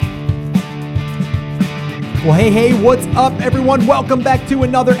Well, hey, what's up, everyone? Welcome back to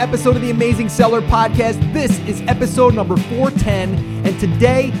another episode of the Amazing Seller Podcast. This is episode number 410, and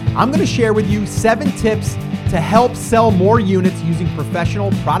today I'm going to share with you 7 tips to help sell more units using professional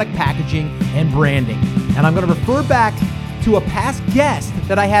product packaging and branding. And I'm going to refer back to a past guest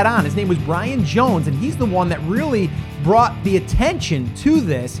that I had on. His name was Brian Jones, and he's the one that really brought the attention to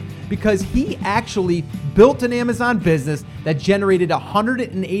this because he actually built an Amazon business that generated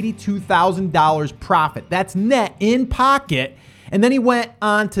 $182,000 profit. That's net in pocket. And then he went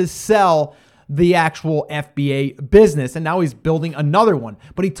on to sell the actual FBA business, and now he's building another one.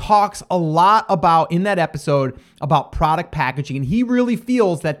 But he talks a lot about, in that episode, about product packaging, and he really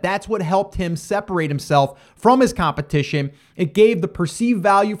feels that that's what helped him separate himself from his competition. It gave the perceived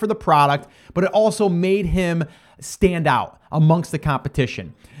value for the product, but it also made him stand out amongst the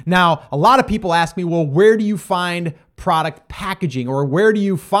competition. Now, a lot of people ask me, well, where do you find product packaging, or where do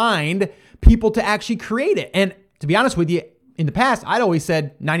you find people to actually create it? And to be honest with you, in the past, I'd always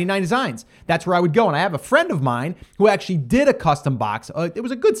said 99 Designs. That's where I would go. And I have a friend of mine who actually did a custom box. It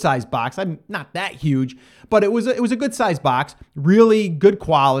was a good size box. I'm not that huge, but it was a good size box, really good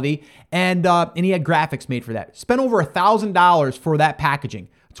quality. And he had graphics made for that. Spent over $1,000 for that packaging.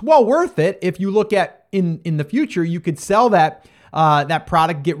 It's well worth it. If you look at in the future, you could sell that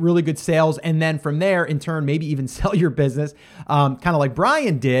product, get really good sales, and then from there, in turn, maybe even sell your business, kind of like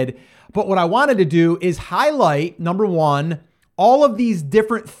Brian did. But what I wanted to do is highlight, number one, all of these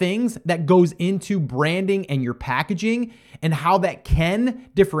different things that goes into branding and your packaging and how that can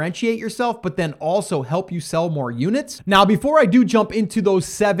differentiate yourself, but then also help you sell more units. Now, before I do jump into those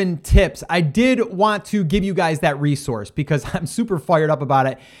 7 tips, I did want to give you guys that resource because I'm super fired up about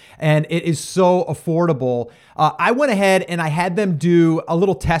it and it is so affordable. I went ahead and I had them do a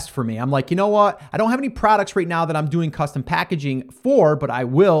little test for me. I'm like, you know what? I don't have any products right now that I'm doing custom packaging for, but I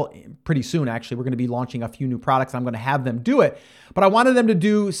will pretty soon. Actually, we're going to be launching a few new products. I'm going to have them do it. But I wanted them to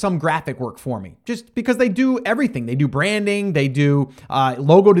do some graphic work for me just because they do everything. They do branding, they do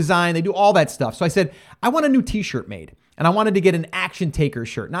logo design, they do all that stuff. So I said, I want a new t-shirt made. And I wanted to get an action taker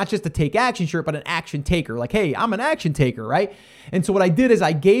shirt, not just a take action shirt, but an action taker. Like, hey, I'm an action taker, right? And so what I did is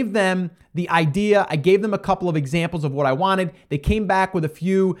I gave them the idea. I gave them a couple of examples of what I wanted. They came back with a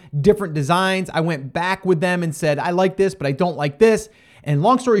few different designs. I went back with them and said, I like this, but I don't like this. And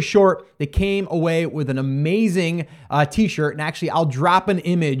long story short, they came away with an amazing t-shirt. And actually, I'll drop an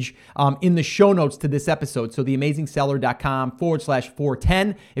image in the show notes to this episode. So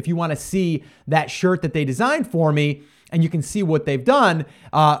theamazingseller.com/410 if you want to see that shirt that they designed for me. And you can see what they've done.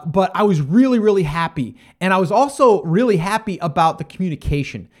 But I was really, really happy. And I was also really happy about the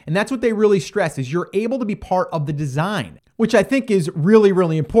communication. And that's what they really stress is you're able to be part of the design, which I think is really,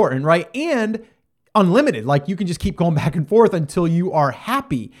 really important, right? And unlimited, like you can just keep going back and forth until you are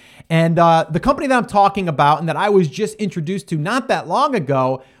happy. And the company that I'm talking about and that I was just introduced to not that long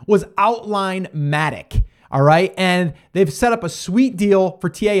ago was Outline-Matic. All right. And they've set up a sweet deal for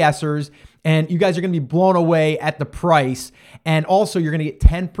TASers. And you guys are going to be blown away at the price. And also you're going to get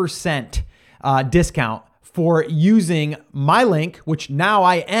 10% discount for using my link, which now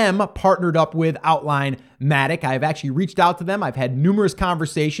I am partnered up with Outline-Matic. I've actually reached out to them. I've had numerous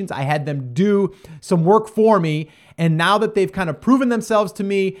conversations. I had them do some work for me. And now that they've kind of proven themselves to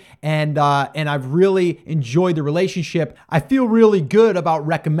me and I've really enjoyed the relationship, I feel really good about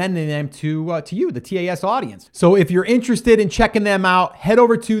recommending them to you, the TAS audience. So if you're interested in checking them out, head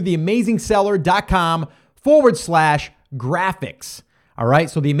over to theamazingseller.com/graphics. All right.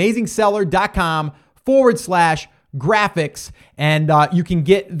 So theamazingseller.com/graphics, and you can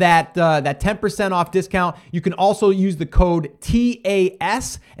get that 10% off discount. You can also use the code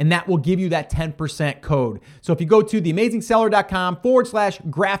TAS, and that will give you that 10% code. So if you go to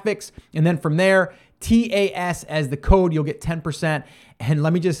theamazingseller.com/graphics, and then from there, TAS as the code, you'll get 10%. And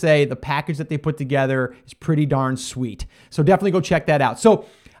let me just say, the package that they put together is pretty darn sweet. So definitely go check that out. So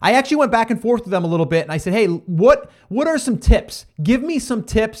I actually went back and forth with them a little bit and I said, hey, what are some tips? Give me some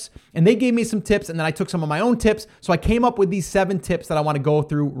tips. And they gave me some tips and then I took some of my own tips. So I came up with these 7 tips that I want to go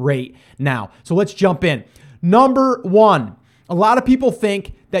through right now. So let's jump in. Number 1, a lot of people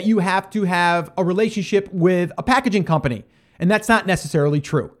think that you have to have a relationship with a packaging company. And that's not necessarily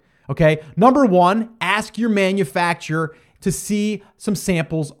true. Okay. Number 1, ask your manufacturer to see some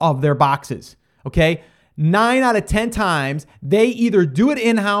samples of their boxes. Okay. 9 out of 10 times, they either do it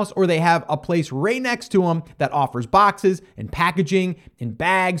in-house or they have a place right next to them that offers boxes and packaging and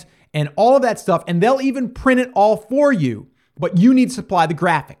bags and all of that stuff. And they'll even print it all for you, but you need to supply the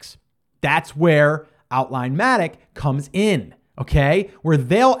graphics. That's where Outline-Matic comes in, okay? Where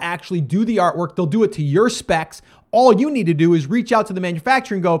they'll actually do the artwork. They'll do it to your specs. All you need to do is reach out to the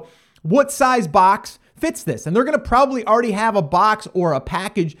manufacturer and go, what size box fits this. And they're going to probably already have a box or a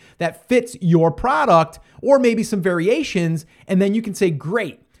package that fits your product, or maybe some variations. And then you can say,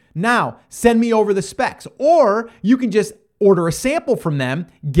 great, now send me over the specs. Or you can just order a sample from them,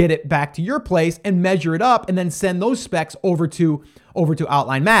 get it back to your place and measure it up, and then send those specs over to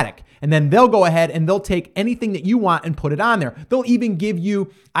Outline-Matic. And then they'll go ahead and they'll take anything that you want and put it on there. They'll even give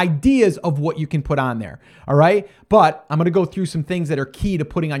you ideas of what you can put on there. All right. But I'm going to go through some things that are key to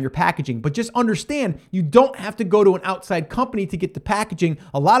putting on your packaging. But just understand, you don't have to go to an outside company to get the packaging.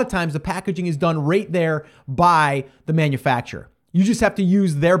 A lot of times the packaging is done right there by the manufacturer. You just have to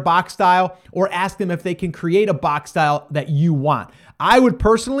use their box style or ask them if they can create a box style that you want. I would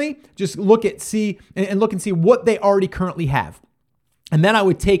personally just look and see what they already currently have. And then I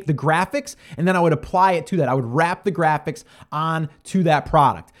would take the graphics and then I would apply it to that. I would wrap the graphics on to that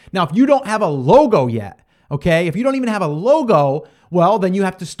product. Now, if you don't have a logo yet, okay, if you don't even have a logo, well, then you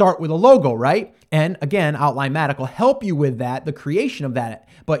have to start with a logo, right? And again, Outline-Matic will help you with that, the creation of that,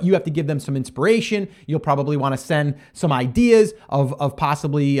 but you have to give them some inspiration. You'll probably want to send some ideas of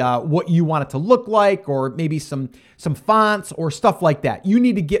possibly what you want it to look like, or maybe some fonts or stuff like that. You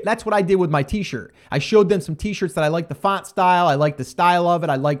need to that's what I did with my t-shirt. I showed them some t-shirts that I like the font style, I like the style of it,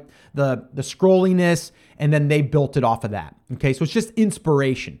 I like the scrolliness, and then they built it off of that. Okay, so it's just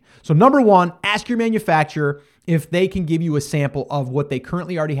inspiration. So number one, ask your manufacturer if they can give you a sample of what they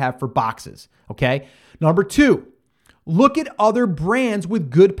currently already have for boxes. Okay. Number two, look at other brands with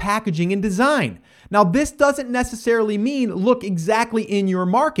good packaging and design. Now, this doesn't necessarily mean look exactly in your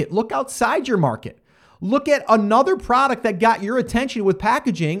market. Look outside your market. Look at another product that got your attention with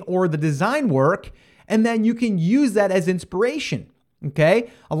packaging or the design work, and then you can use that as inspiration. Okay.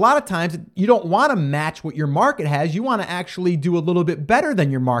 A lot of times you don't want to match what your market has. You want to actually do a little bit better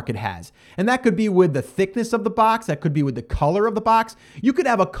than your market has. And that could be with the thickness of the box. That could be with the color of the box. You could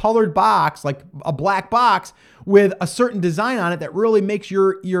have a colored box, like a black box with a certain design on it that really makes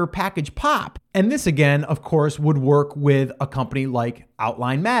your package pop. And this again, of course, would work with a company like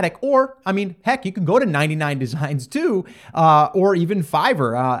Outline-Matic, or heck, you can go to 99 Designs too, or even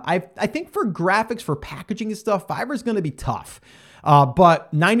Fiverr. I think for graphics, for packaging and stuff, Fiverr is going to be tough.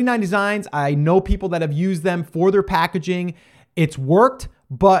 But 99 Designs, I know people that have used them for their packaging. It's worked,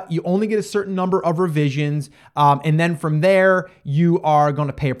 but you only get a certain number of revisions. And then from there, you are going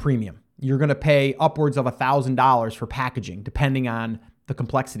to pay a premium. You're going to pay upwards of $1,000 for packaging, depending on the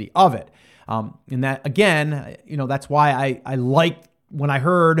complexity of it. And that, again, that's why I liked when I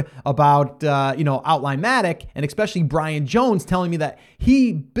heard about, Outline-Matic, and especially Brian Jones telling me that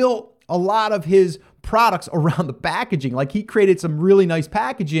he built a lot of his products around the packaging. Like, he created some really nice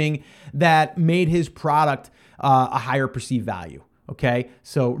packaging that made his product a higher perceived value. Okay.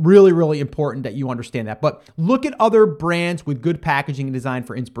 So really, really important that you understand that. But look at other brands with good packaging and design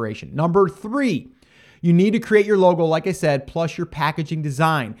for inspiration. Number three, you need to create your logo, like I said, plus your packaging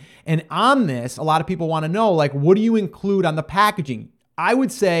design. And on this, a lot of people want to know, like, what do you include on the packaging? I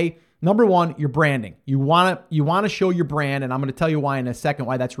would say, number one, your branding. You want to show your brand, and I'm going to tell you why in a second,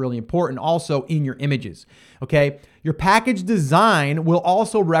 why that's really important. Also in your images, okay? Your package design will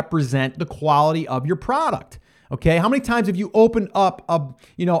also represent the quality of your product, okay? How many times have you opened up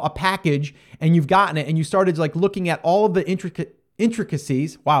a package and you've gotten it and you started like looking at all of the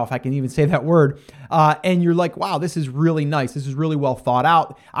intricacies, wow, if I can even say that word, and you're like, wow, this is really nice. This is really well thought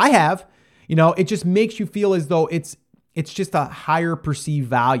out. I have, it just makes you feel as though it's just a higher perceived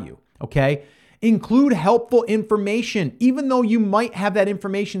value. Okay. Include helpful information. Even though you might have that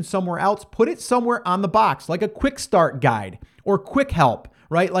information somewhere else, put it somewhere on the box, like a quick start guide or quick help,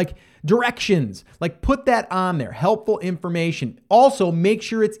 right? Like directions, like put that on there, helpful information. Also, make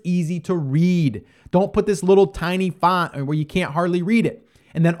sure it's easy to read. Don't put this little tiny font where you can't hardly read it.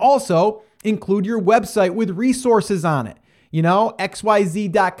 And then also include your website with resources on it.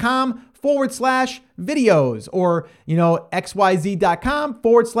 xyz.com/videos, or,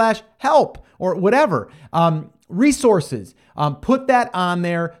 xyz.com/help, or whatever. Resources, put that on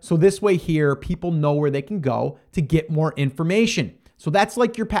there. So this way here, people know where they can go to get more information. So that's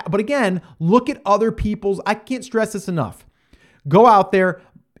like but again, look at other people's, I can't stress this enough. Go out there,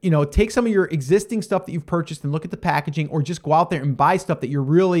 take some of your existing stuff that you've purchased and look at the packaging, or just go out there and buy stuff that you're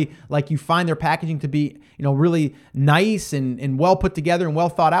really like, you find their packaging to be, really nice and well put together and well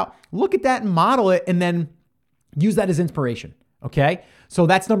thought out. Look at that and model it, and then use that as inspiration. Okay. So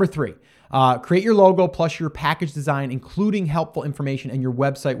that's number three. Create your logo plus your package design, including helpful information, and your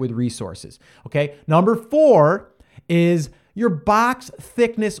website with resources. Okay. Number four is your box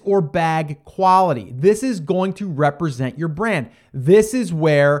thickness or bag quality. This is going to represent your brand. This is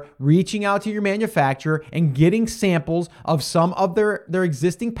where reaching out to your manufacturer and getting samples of some of their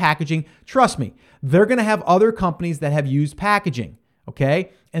existing packaging, trust me, they're going to have other companies that have used packaging,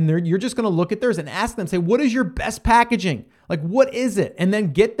 okay? And you're just going to look at theirs and ask them, say, what is your best packaging? Like, what is it? And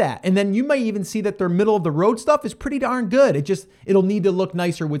then get that. And then you might even see that their middle of the road stuff is pretty darn good. It'll need to look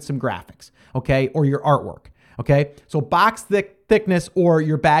nicer with some graphics, okay? Or your artwork. Okay, so box thickness or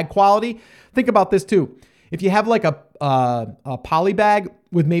your bag quality. Think about this too. If you have like a poly bag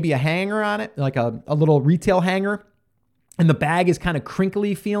with maybe a hanger on it, like a little retail hanger, and the bag is kind of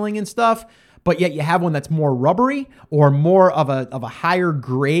crinkly feeling and stuff, but yet you have one that's more rubbery or more of a higher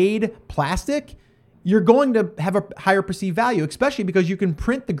grade plastic, you're going to have a higher perceived value, especially because you can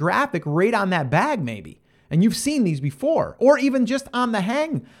print the graphic right on that bag maybe. And you've seen these before, or even just on the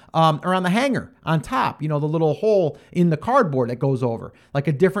hanger on top, the little hole in the cardboard that goes over, like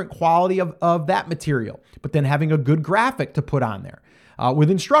a different quality of that material, but then having a good graphic to put on there with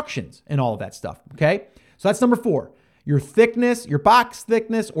instructions and all of that stuff. Okay. So that's number 4. Your thickness, your box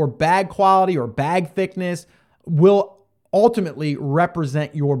thickness or bag quality or bag thickness will ultimately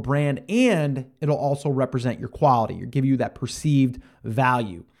represent your brand, and it'll also represent your quality. It'll give you that perceived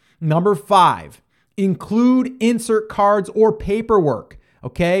value. Number 5. Include insert cards or paperwork,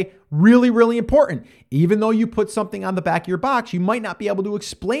 okay? Really, really important. Even though you put something on the back of your box, you might not be able to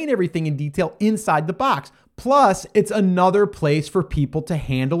explain everything in detail inside the box. Plus, it's another place for people to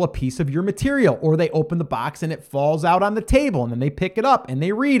handle a piece of your material, or they open the box and it falls out on the table and then they pick it up and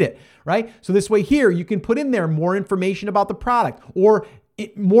they read it, right? So this way here, you can put in there more information about the product or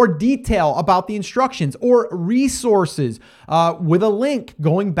more detail about the instructions or resources with a link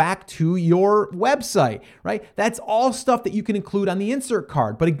going back to your website, right? That's all stuff that you can include on the insert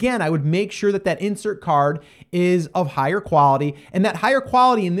card. But again, I would make sure that insert card is of higher quality, and that higher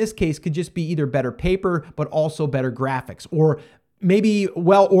quality in this case could just be either better paper, but also better graphics, or maybe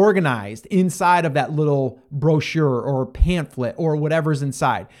well organized inside of that little brochure or pamphlet or whatever's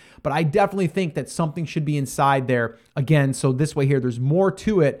inside. But I definitely think that something should be inside there again. So this way here, there's more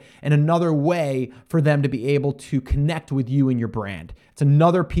to it and another way for them to be able to connect with you and your brand. It's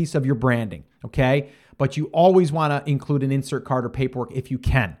another piece of your branding, okay? But you always want to include an insert card or paperwork if you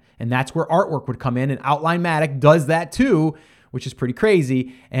can. And that's where artwork would come in, and Outline-Matic does that too, which is pretty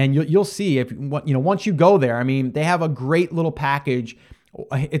crazy. And you'll see if once you go there, I mean, they have a great little package.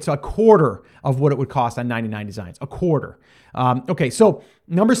 It's a quarter of what it would cost on 99 Designs, a quarter. Okay, so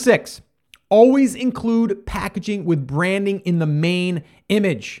number 6, always include packaging with branding in the main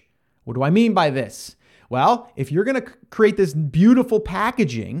image. What do I mean by this? Well, if you're going to create this beautiful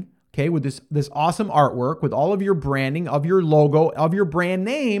packaging, okay, with this awesome artwork, with all of your branding, of your logo, of your brand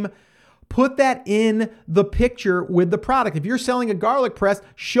name, put that in the picture with the product. If you're selling a garlic press,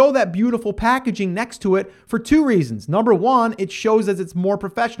 show that beautiful packaging next to it for 2 reasons. Number 1, it shows as it's more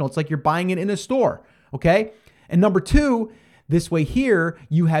professional. It's like you're buying it in a store, okay? And number 2, this way here,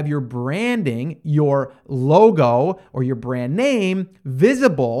 you have your branding, your logo or your brand name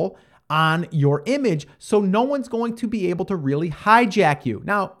visible on your image, so no one's going to be able to really hijack you.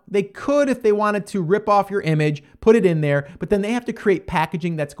 Now, they could if they wanted to rip off your image, put it in there, but then they have to create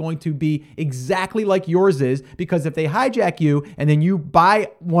packaging that's going to be exactly like yours is, because if they hijack you and then you buy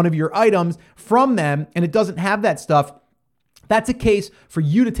one of your items from them and it doesn't have that stuff, that's a case for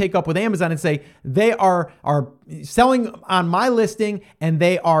you to take up with Amazon and say, they are selling on my listing and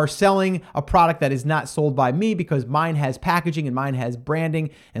they are selling a product that is not sold by me because mine has packaging and mine has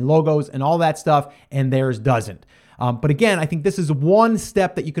branding and logos and all that stuff and theirs doesn't. But again, I think this is one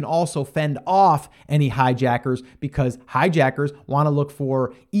step that you can also fend off any hijackers, because hijackers want to look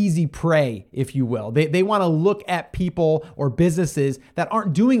for easy prey, if you will. They want to look at people or businesses that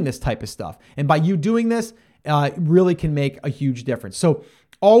aren't doing this type of stuff. And by you doing this, really can make a huge difference. So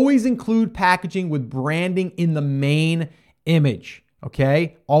always include packaging with branding in the main image,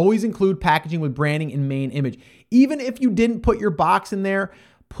 okay? Always include packaging with branding in main image. Even if you didn't put your box in there,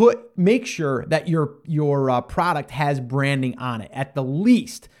 make sure that your product has branding on it at the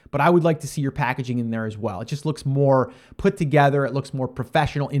least. But I would like to see your packaging in there as well. It just looks more put together. It looks more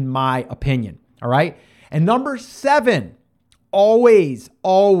professional in my opinion, all right? And number 7, always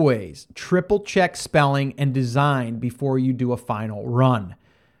triple check spelling and design before you do a final run.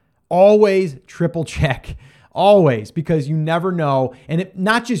 Always triple check. Always, because you never know. And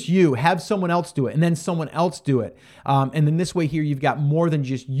not just you, have someone else do it and then someone else do it. And then this way here, you've got more than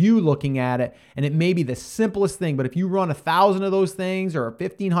just you looking at it. And it may be the simplest thing, but if you run 1,000 of those things or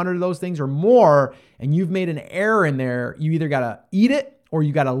 1,500 of those things or more, and you've made an error in there, you either got to eat it or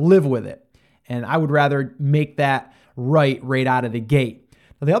you got to live with it. And I would rather make that right out of the gate.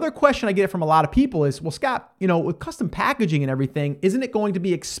 Now, the other question I get from a lot of people is, well, Scott, with custom packaging and everything, isn't it going to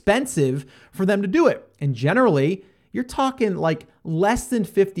be expensive for them to do it? And generally, you're talking like less than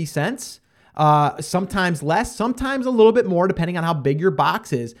 50 cents, sometimes less, sometimes a little bit more, depending on how big your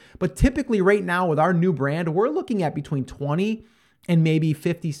box is. But typically right now with our new brand, we're looking at between 20 and maybe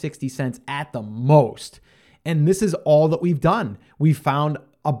 50, 60 cents at the most. And this is all that we've done. We found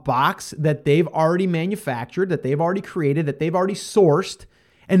a box that they've already manufactured, that they've already created, that they've already sourced.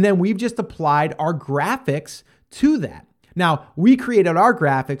 And then we've just applied our graphics to that. Now, we created our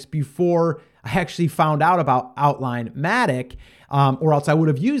graphics before I actually found out about Outline-Matic, or else I would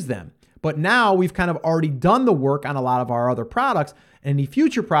have used them. But now we've kind of already done the work on a lot of our other products. And any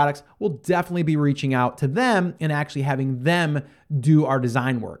future products, we'll definitely be reaching out to them and actually having them do our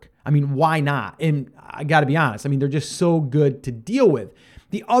design work. I mean, why not? And I got to be honest, they're just so good to deal with.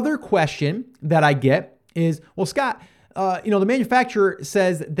 The other question that I get is, well, Scott, the manufacturer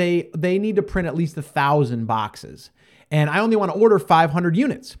says they need to print at least 1,000 boxes, and I only want to order 500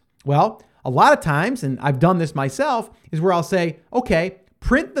 units. Well, a lot of times, and I've done this myself, is where I'll say, okay,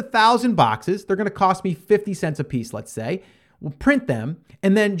 print the 1,000 boxes. They're going to cost me 50 cents a piece, let's say. We'll print them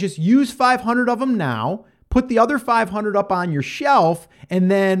and then just use 500 of them now, put the other 500 up on your shelf, and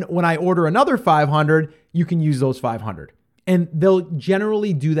then when I order another 500, you can use those 500. And they'll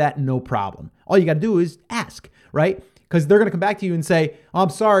generally do that no problem. All you got to do is ask, right? Because they're going to come back to you and say, oh, I'm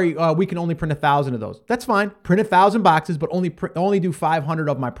sorry, we can only print 1,000 of those. That's fine. Print 1,000 boxes, but only do 500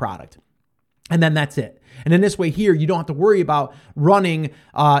 of my product. And then that's it. And in this way here, you don't have to worry about running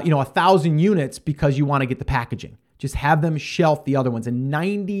 1,000 units because you want to get the packaging. Just have them shelf the other ones. And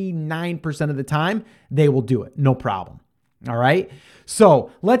 99% of the time, they will do it. No problem. All right.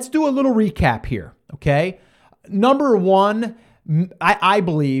 So let's do a little recap here. Okay. Number one, I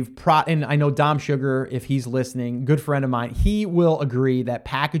believe, and I know Dom Sugar, if he's listening, good friend of mine, he will agree that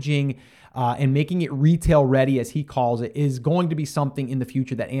packaging and making it retail ready, as he calls it, is going to be something in the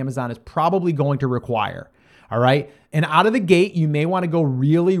future that Amazon is probably going to require. All right. And out of the gate, you may want to go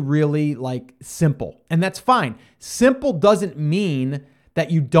really, really simple. And that's fine. Simple doesn't mean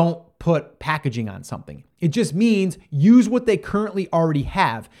that you don't put packaging on something. It just means use what they currently already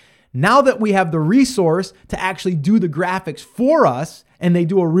have. Now that we have the resource to actually do the graphics for us and they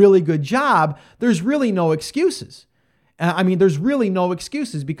do a really good job, there's really no excuses. There's really no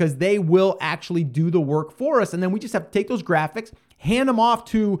excuses because they will actually do the work for us. And then we just have to take those graphics, hand them off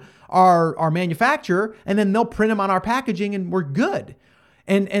to our manufacturer, and then they'll print them on our packaging and we're good.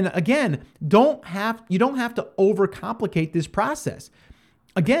 And again, you don't have to overcomplicate this process.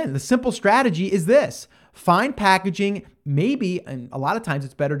 Again, the simple strategy is this. Find packaging, maybe, and a lot of times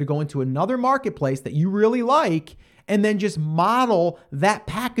it's better to go into another marketplace that you really like and then just model that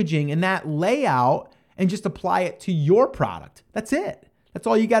packaging and that layout and just apply it to your product. That's it. That's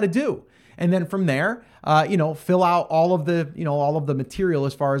all you got to do. And then from there, fill out all of the material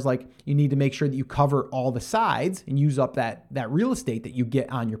as far as you need to make sure that you cover all the sides and use up that real estate that you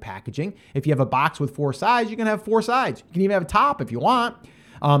get on your packaging. If you have a box with 4 sides, you can have 4 sides. You can even have a top if you want.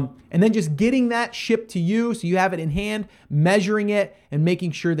 And then just getting that shipped to you so you have it in hand, measuring it, and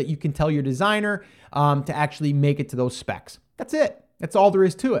making sure that you can tell your designer to actually make it to those specs. That's it. That's all there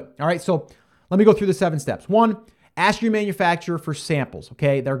is to it. All right, so let me go through the 7 steps. 1, ask your manufacturer for samples,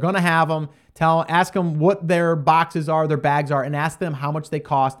 okay? They're going to have them. Ask them what their boxes are, their bags are, and ask them how much they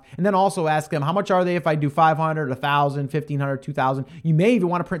cost. And then also ask them, how much are they if I do 500, 1,000, 1,500, 2,000? You may even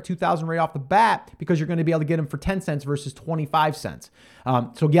want to print 2,000 right off the bat because you're going to be able to get them for 10 cents versus 25 cents.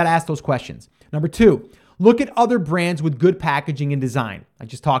 So you got to ask those questions. Number 2, look at other brands with good packaging and design. I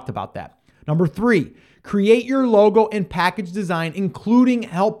just talked about that. Number 3, create your logo and package design, including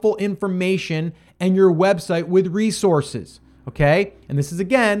helpful information and your website with resources. Okay. And this is,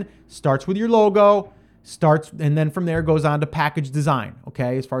 again, starts with your logo, and then from there goes on to package design.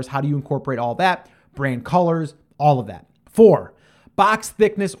 Okay. As far as how do you incorporate all that, brand colors, all of that. 4, box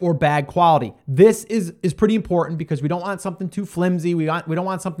thickness or bag quality. This is pretty important because we don't want something too flimsy. We don't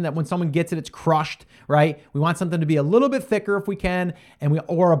want something that when someone gets it, it's crushed, right? We want something to be a little bit thicker if we can,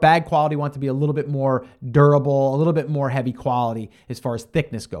 or a bag quality want to be a little bit more durable, a little bit more heavy quality as far as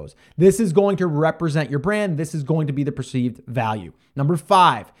thickness goes. This is going to represent your brand. This is going to be the perceived value. Number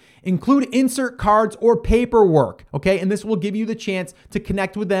 5, include insert cards or paperwork, okay? And this will give you the chance to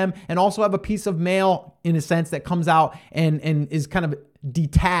connect with them and also have a piece of mail in a sense that comes out and is kind of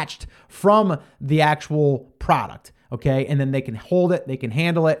detached from the actual product, okay? And then they can hold it, they can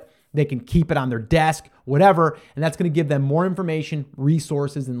handle it, they can keep it on their desk, whatever, and that's going to give them more information,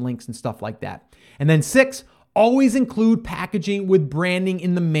 resources, and links and stuff like that. And then 6, Always include packaging with branding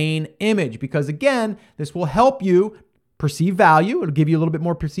in the main image because, again, this will help you perceive value. It'll give you a little bit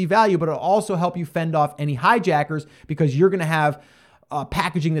more perceived value, but it'll also help you fend off any hijackers because you're going to have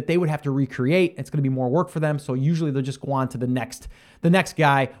packaging that they would have to recreate. It's going to be more work for them. So usually they'll just go on to the next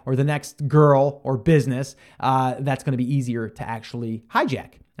guy or the next girl or business. That's going to be easier to actually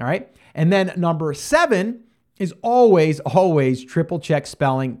hijack. All right. And then number 7 is always triple check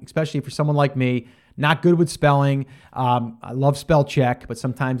spelling, especially for someone like me. Not good with spelling. I love spell check, but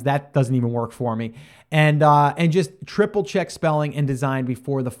sometimes that doesn't even work for me. And just triple check spelling and design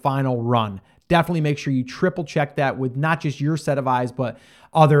before the final run. Definitely make sure you triple check that with not just your set of eyes, but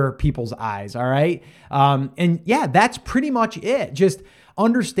other people's eyes. All right. And yeah, that's pretty much it. Just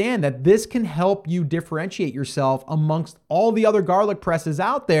understand that this can help you differentiate yourself amongst all the other garlic presses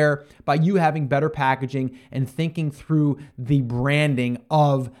out there by you having better packaging and thinking through the branding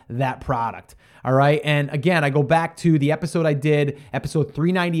of that product. All right. And again, I go back to the episode I did, episode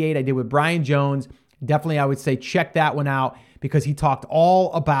 398, I did with Brian Jones. Definitely, I would say check that one out because he talked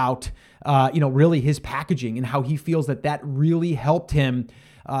all about, really his packaging and how he feels that really helped him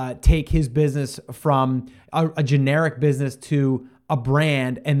take his business from a generic business to a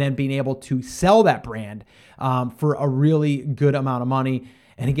brand and then being able to sell that brand for a really good amount of money.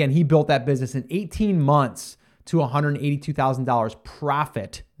 And again, he built that business in 18 months to $182,000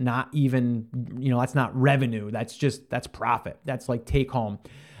 profit. Not even, that's not revenue. That's profit. That's like take home.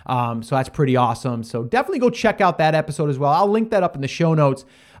 So that's pretty awesome. So definitely go check out that episode as well. I'll link that up in the show notes.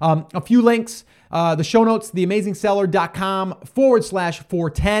 A few links, the show notes,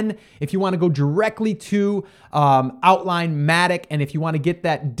 theamazingseller.com/410. If you want to go directly to Outline Matic, and if you want to get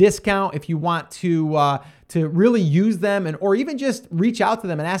that discount, if you want to really use them or even just reach out to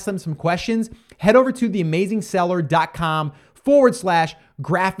them and ask them some questions, head over to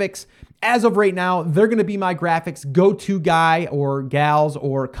theamazingseller.com/graphics. As of right now, they're going to be my graphics go-to guy or gals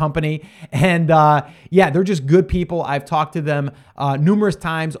or company. And they're just good people. I've talked to them numerous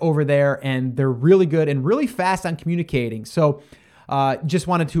times over there, and they're really good and really fast on communicating. So just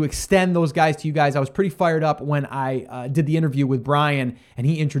wanted to extend those guys to you guys. I was pretty fired up when I did the interview with Brian and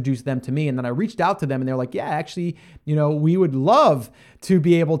he introduced them to me. And then I reached out to them and they're like, yeah, actually, we would love to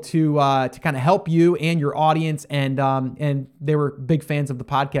be able to kind of help you and your audience. And they were big fans of the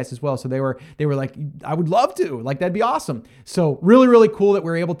podcast as well. So they were like, I would love to, that'd be awesome. So really, really cool that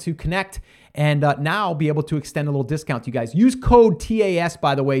we're able to connect and now be able to extend a little discount to you guys. Use code TAS,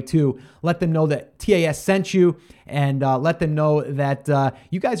 by the way, too. Let them know that TAS sent you and let them know that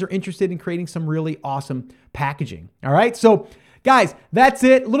you guys are interested in creating some really awesome packaging. All right. So guys, that's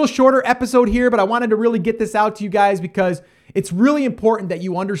it. A little shorter episode here, but I wanted to really get this out to you guys because it's really important that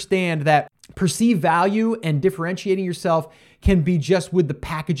you understand that perceived value and differentiating yourself can be just with the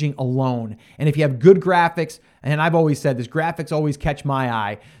packaging alone. And if you have good graphics, and I've always said this, graphics always catch my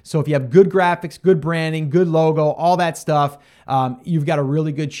eye. So if you have good graphics, good branding, good logo, all that stuff, you've got a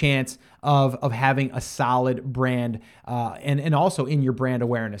really good chance of having a solid brand and also in your brand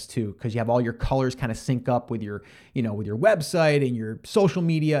awareness too, because you have all your colors kind of sync up with your website and your social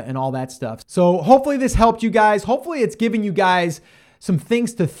media and all that stuff. So hopefully this helped you guys. Hopefully it's given you guys some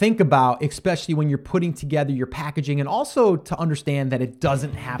things to think about, especially when you're putting together your packaging, and also to understand that it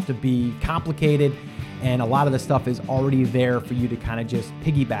doesn't have to be complicated and a lot of the stuff is already there for you to kind of just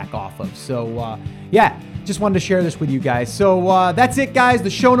piggyback off of. So just wanted to share this with you guys. So that's it, guys.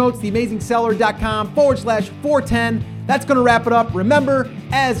 The show notes, theamazingseller.com/410. That's going to wrap it up. Remember,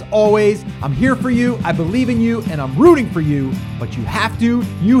 as always, I'm here for you. I believe in you and I'm rooting for you, but you have to,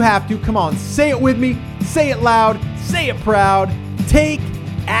 come on, say it with me, say it loud, say it proud. Take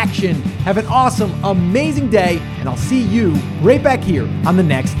action. Have an awesome, amazing day, and I'll see you right back here on the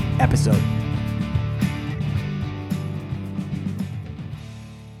next episode.